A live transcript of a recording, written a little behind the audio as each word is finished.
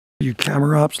You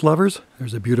Chamaerops lovers,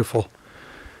 there's a beautiful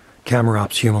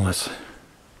Chamaerops humilis.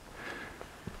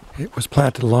 It was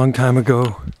planted a long time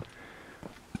ago,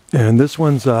 and this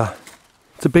one's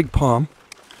it's a big palm.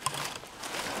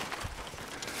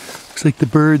 Looks like the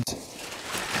birds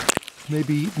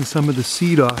maybe eating some of the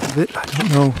seed off of it. I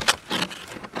don't know.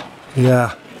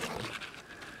 Yeah,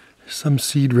 there's some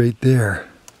seed right there.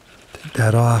 Take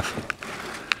that off.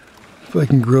 If I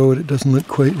can grow it, it doesn't look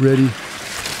quite ready.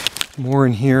 More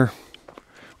in here.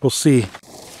 We'll see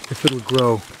if it'll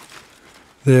grow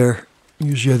there.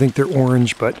 Usually I think they're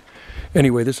orange, but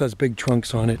anyway, this has big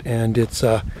trunks on it, and it's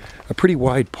a pretty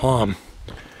wide palm.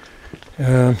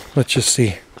 Let's just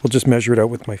see. We'll just measure it out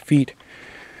with my feet.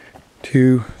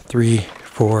 2, 3,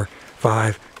 4,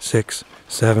 5, 6,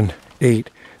 7, 8,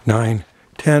 9,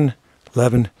 10,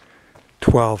 11,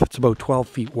 12. It's about 12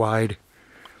 feet wide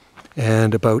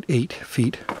and about 8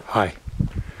 feet high.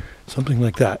 Something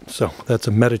like that. So that's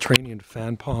a Mediterranean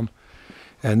fan palm,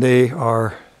 and they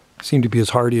seem to be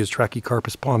as hardy as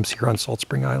Trachycarpus palms here on Salt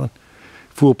Spring Island.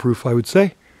 Foolproof, I would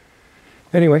say.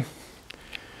 Anyway,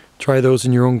 try those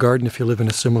in your own garden if you live in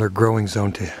a similar growing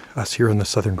zone to us here in the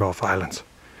Southern Gulf Islands.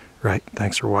 Right,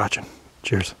 thanks for watching.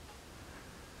 Cheers.